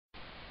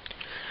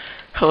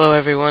Hello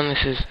everyone,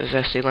 this is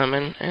Zesty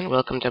Lemon, and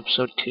welcome to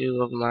episode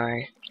 2 of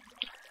my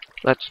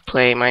Let's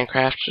Play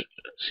Minecraft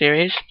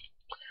series.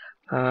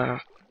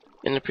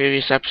 In the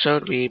previous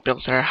episode, we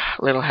built our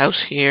little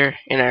house here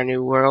in our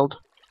new world,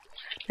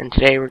 and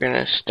today we're going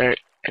to start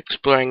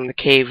exploring the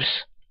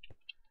caves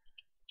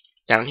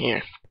down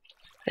here.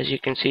 As you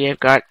can see, I've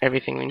got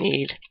everything we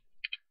need.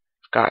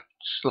 I've got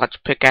lots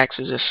of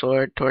pickaxes, a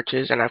sword,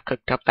 torches, and I've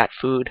cooked up that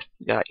food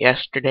we got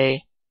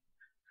yesterday,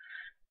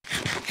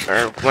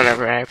 or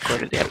whenever I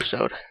recorded the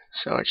episode.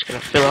 So we're just gonna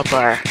fill up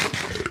our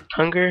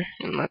hunger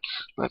and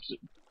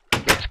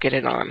let's get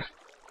it on.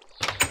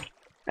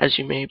 As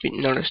you may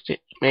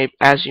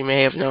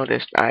have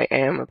noticed, I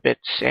am a bit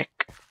sick.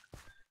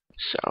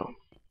 So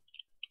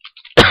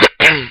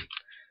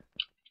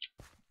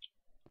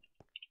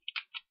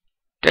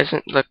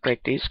doesn't look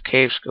like these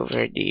caves go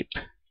very deep.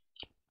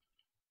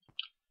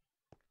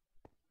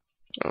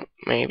 Oh,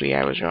 maybe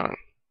I was wrong.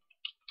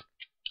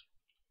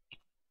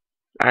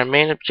 Our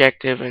main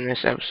objective in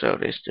this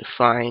episode is to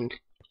find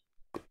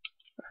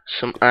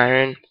some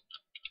iron,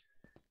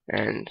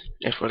 and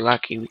if we're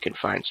lucky we can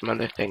find some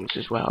other things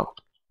as well.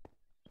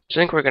 I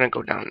think we're gonna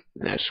go down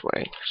this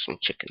way. There's some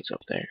chickens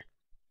up there.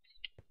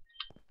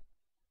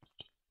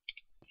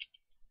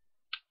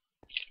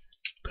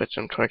 Put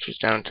some torches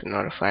down to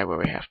notify where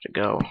we have to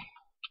go.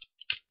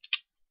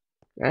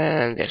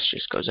 And this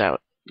just goes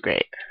out.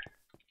 Great.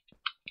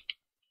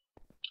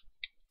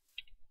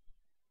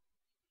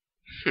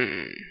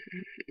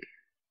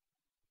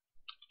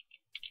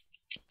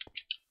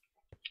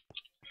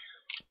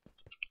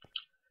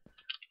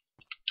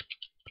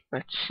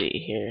 Let's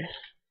see here.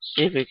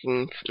 See if we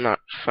can not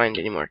find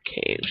any more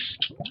caves.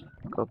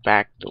 Go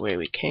back the way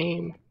we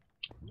came.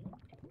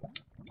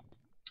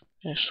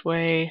 This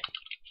way.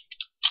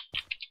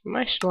 Am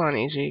I still on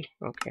easy?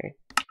 Okay.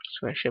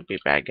 So I should be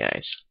bad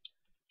guys.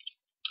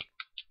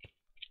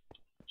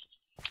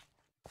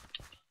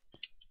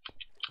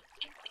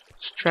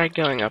 Let's try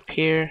going up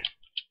here.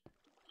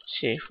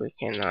 See if we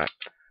cannot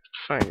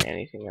find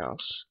anything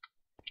else.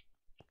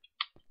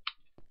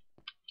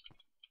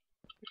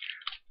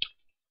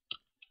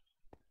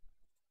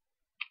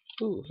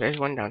 Ooh, there's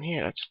one down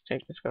here. Let's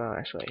go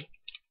this way.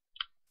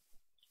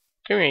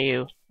 Come here,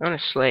 you. I want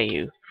to slay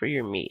you for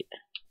your meat.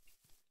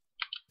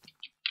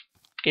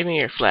 Give me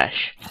your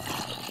flesh.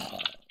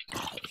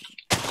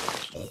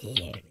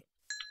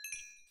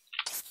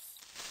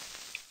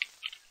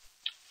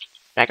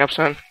 Back up,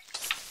 son.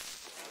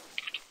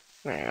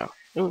 There you go.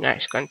 Ooh,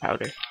 nice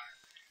gunpowder.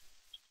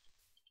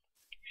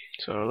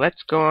 So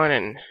let's go on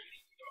and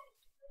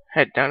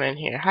head down in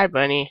here. Hi,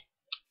 bunny.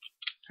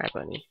 Hi,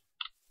 bunny.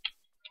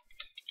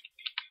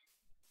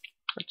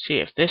 Let's see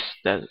if this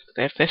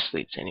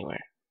leads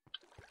anywhere.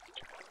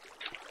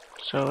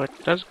 So it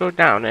does go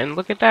down, and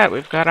look at that.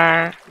 We've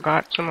got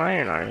some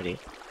iron already.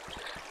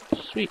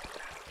 Sweet.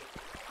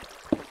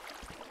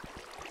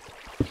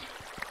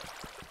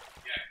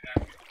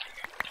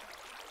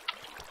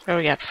 So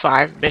we got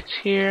 5 bits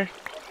here.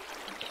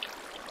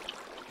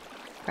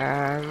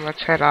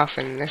 Let's head off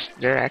in this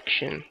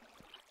direction.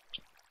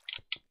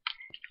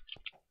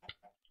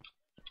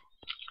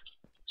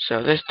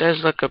 So this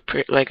does look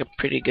like a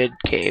pretty good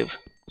cave.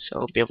 So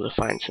we'll be able to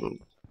find some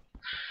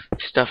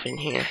stuff in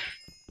here.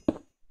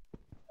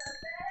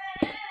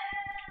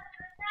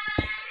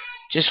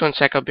 Just one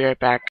sec, I'll be right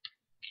back.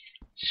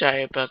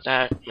 Sorry about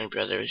that. My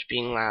brother was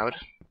being loud,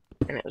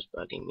 and it was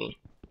bugging me.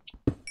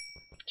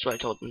 So I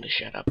told him to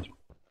shut up.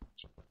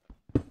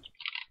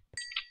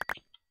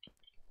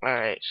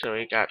 Alright, so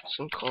we got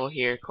some coal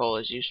here. Coal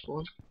is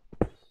useful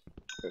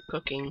for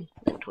cooking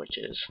and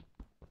torches,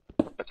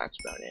 but that's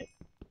about it.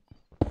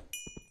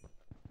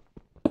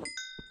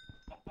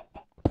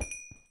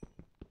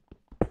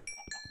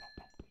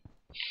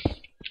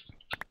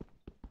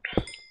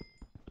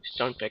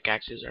 Stone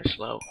pickaxes are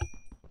slow.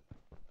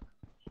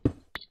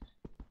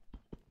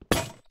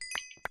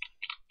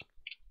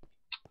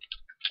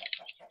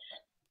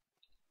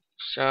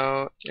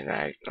 So,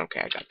 okay,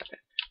 I got that.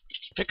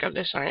 Pick up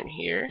this iron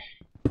here,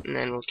 and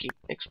then we'll keep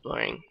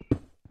exploring.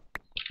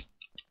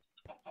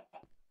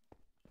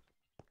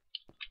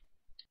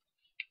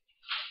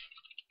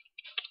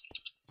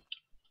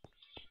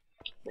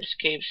 This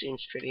cave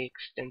seems pretty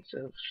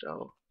extensive,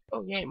 so...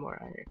 Oh yay, more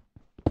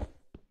iron.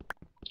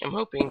 I'm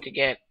hoping to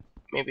get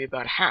maybe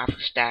about half a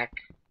stack,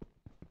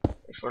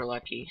 if we're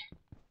lucky.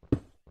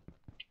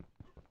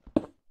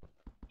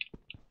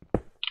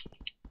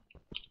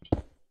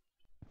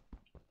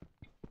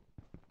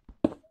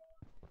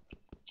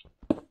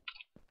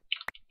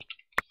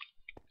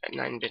 Got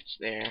 9 bits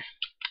there.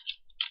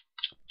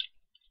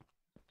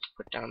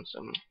 Put down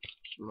some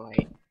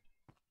light.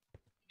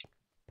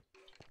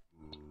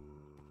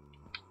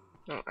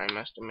 Oh, I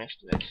must have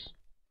missed this.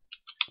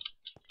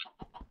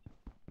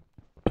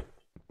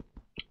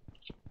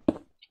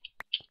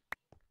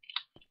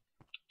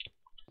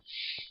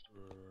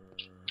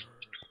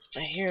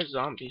 I hear a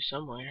zombie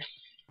somewhere.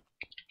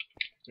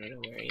 I don't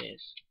know where he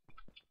is.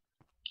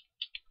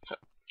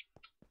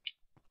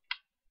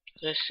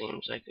 This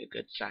seems like a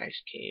good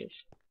sized cave.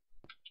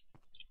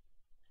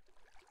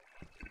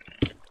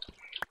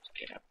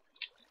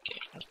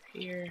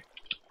 here.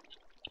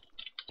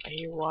 I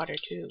hear water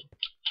too.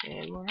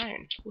 And more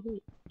iron.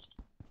 Woohoo.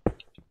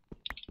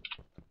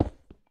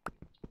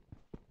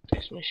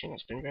 This mission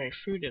has been very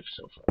fruitive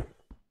so far.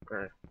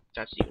 Or, if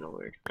that's even a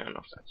word. I don't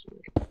know if that's a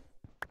word.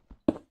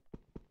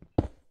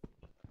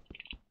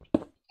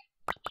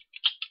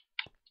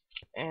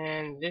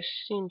 And this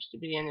seems to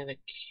be the end of the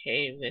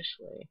cave this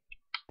way.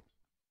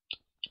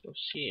 We'll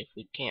see if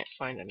we can't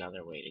find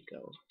another way to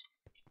go.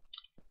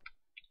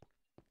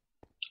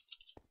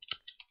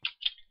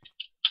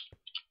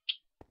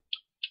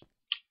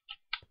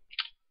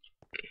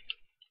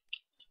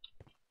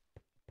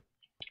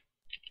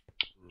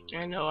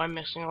 I know I'm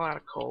missing a lot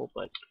of coal,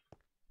 but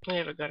we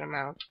have a good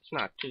amount. It's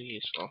not too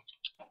useful.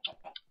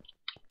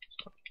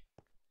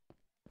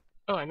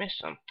 Oh, I missed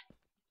some.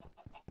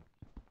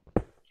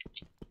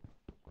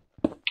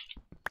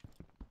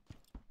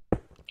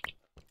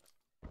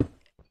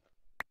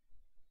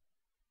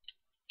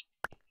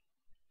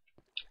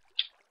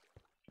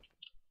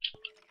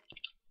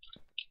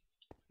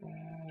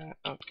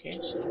 Okay,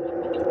 so...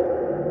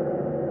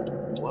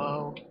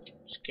 Whoa.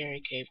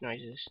 Scary cave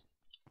noises.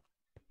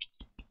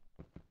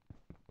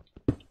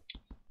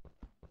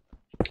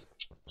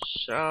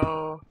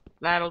 So...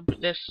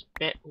 this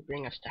bit will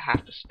bring us to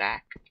half a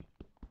stack.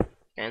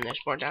 And there's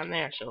more down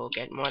there, so we'll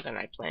get more than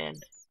I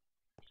planned.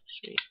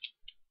 Sweet.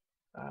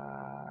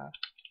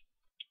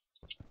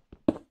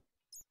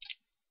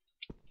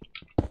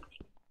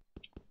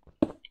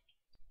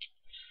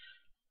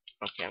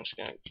 Okay, I'm just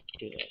gonna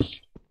do this.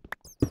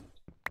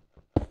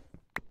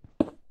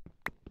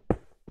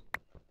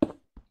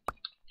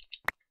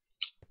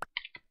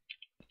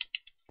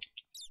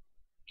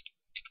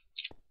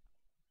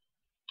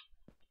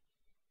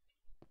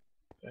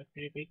 Got a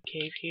pretty big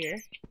cave here.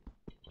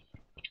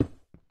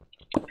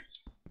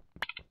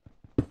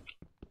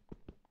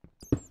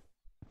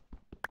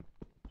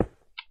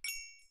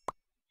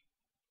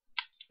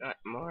 Got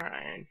more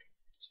iron.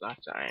 There's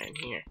lots of iron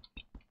here.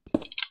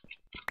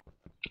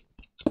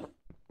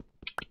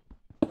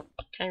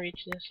 Can I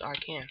reach this? Oh, I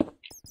can.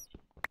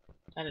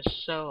 That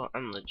is so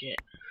unlegit.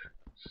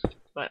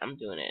 But I'm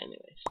doing it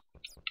anyways.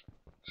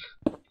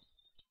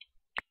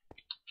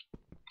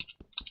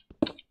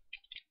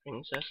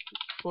 Brings us to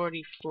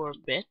 44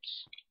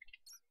 bits.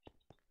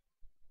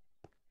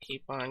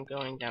 Keep on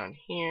going down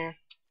here.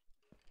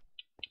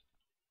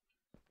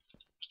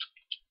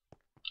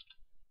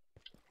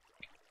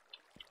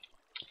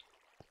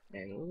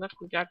 And look,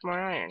 we got more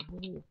iron.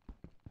 Woo.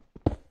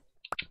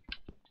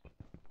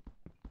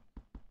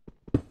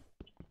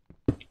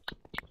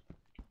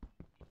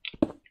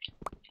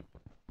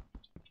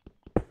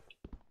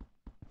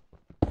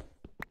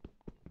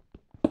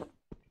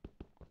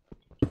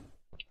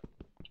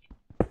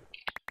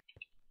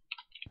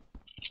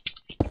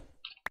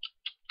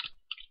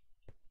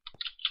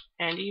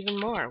 And even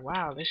more.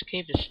 Wow, this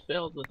cave is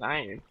filled with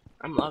iron.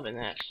 I'm loving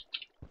this.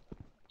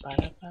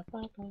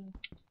 Ba-da-ba-ba-ba.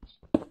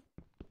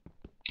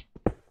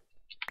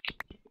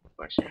 Of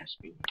course, there has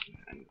to be one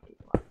iron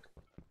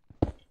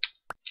block.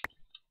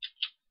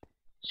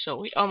 So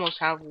we almost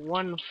have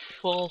one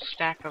full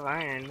stack of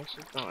iron. This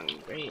is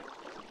going great.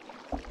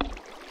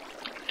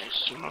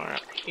 There's some more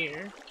up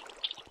here.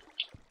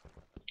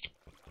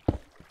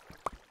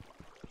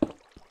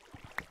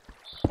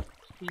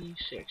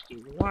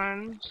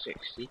 61,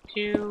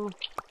 62,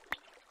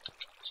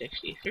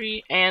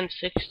 63, and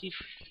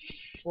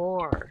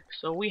 64.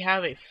 So we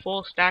have a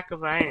full stack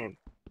of iron.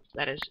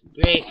 That is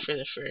great for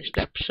the first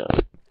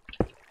episode.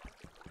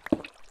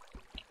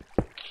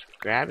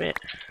 Grab it.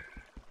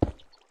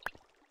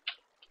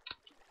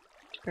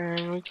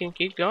 And we can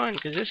keep going,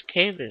 because this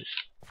cave is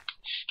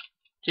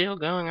still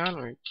going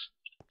onwards.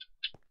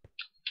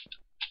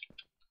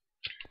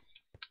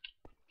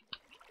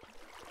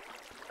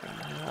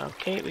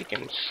 Okay, we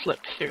can slip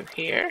through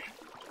here.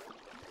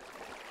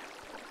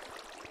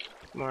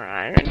 More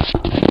iron.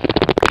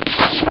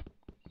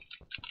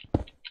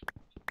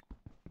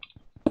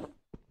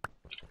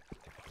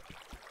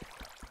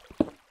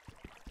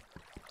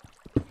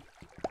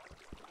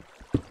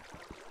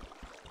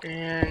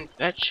 And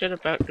that should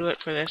about do it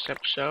for this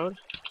episode.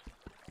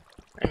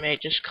 I may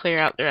just clear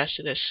out the rest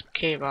of this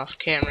cave off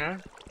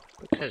camera,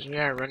 because we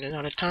are running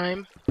out of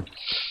time.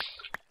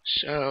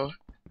 So,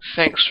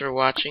 thanks for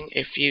watching.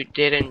 If you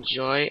did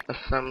enjoy, a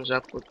thumbs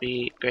up would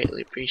be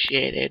greatly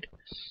appreciated.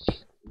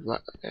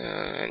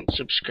 And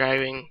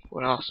subscribing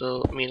would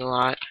also mean a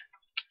lot.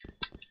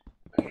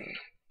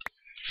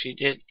 If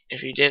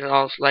you did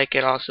also like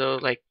it, also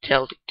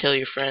tell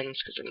your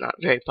friends, because they're not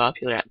very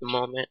popular at the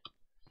moment.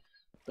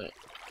 But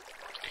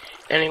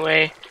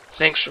anyway,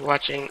 thanks for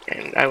watching,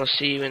 and I will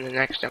see you in the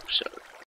next episode.